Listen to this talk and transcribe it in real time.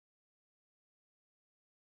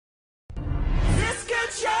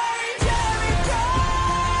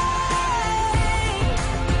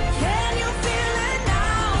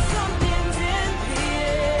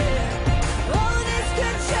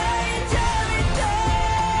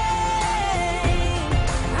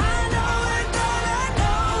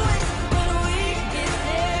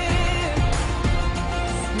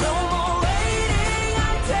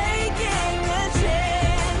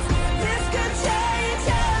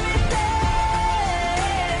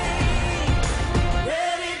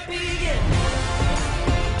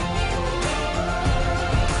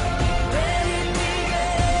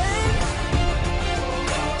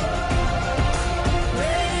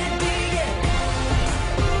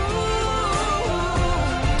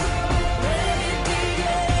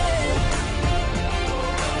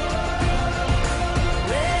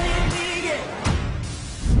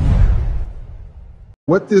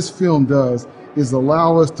What this film does is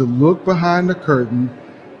allow us to look behind the curtain,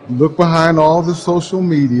 look behind all the social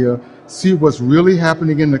media, see what's really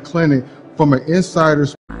happening in the clinic from an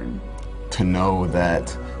insider's. To know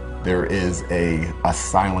that there is a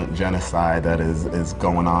silent genocide that is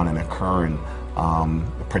going on and occurring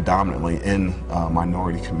predominantly in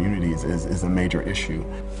minority communities is a major issue.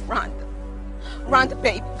 Rhonda,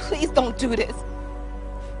 baby, please don't do this.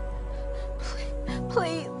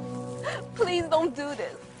 Please don't do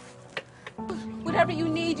this. Whatever you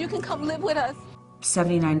need, you can come live with us.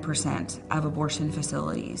 79% of abortion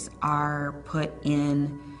facilities are put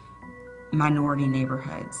in minority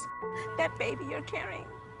neighborhoods. That baby you're carrying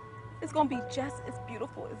is gonna be just as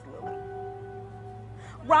beautiful as Lily.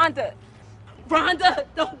 Rhonda,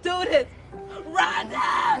 don't do this.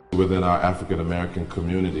 Rhonda! Within our African American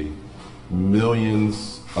community,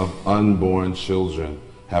 millions of unborn children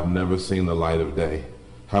have never seen the light of day.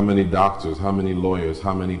 How many doctors, how many lawyers,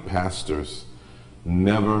 how many pastors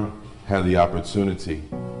never had the opportunity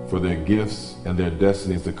for their gifts and their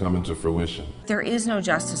destinies to come into fruition? There is no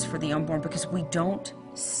justice for the unborn because we don't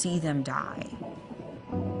see them die.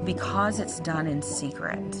 Because it's done in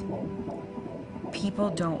secret, people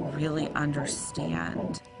don't really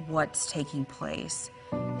understand what's taking place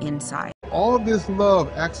inside. All of this love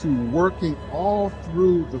actually working all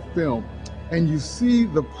through the film, and you see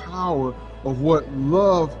the power of what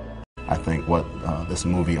love. I think what this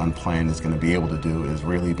movie UnPlanned is going to be able to do is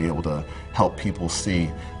really be able to help people see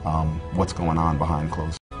what's going on behind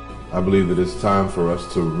closed doors. I believe that it's time for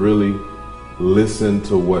us to really listen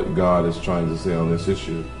to what God is trying to say on this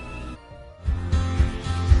issue.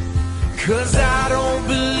 'Cause I don't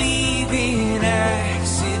believe in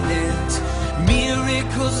accidents.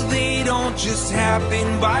 Miracles, they don't just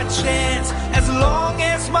happen by chance. As long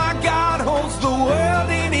as my God holds the world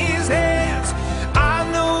in his hands, I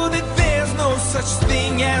know that there's no such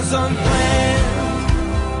thing as unplanned.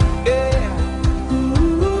 Yeah.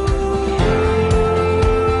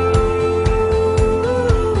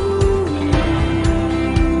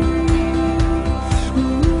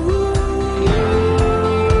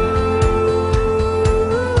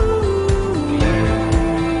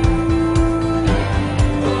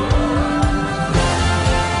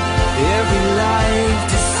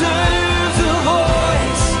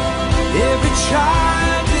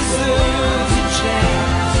 Child deserves a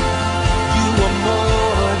chance. You are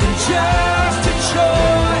more than just a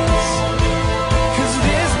choice. 'Cause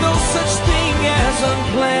there's no such thing as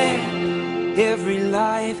unplanned. Every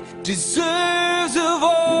life deserves a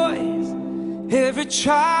voice. Every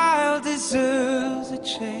child deserves a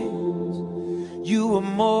chance. You are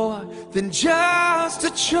more than just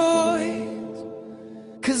a choice.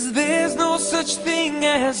 'Cause there's no such thing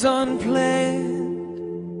as unplanned.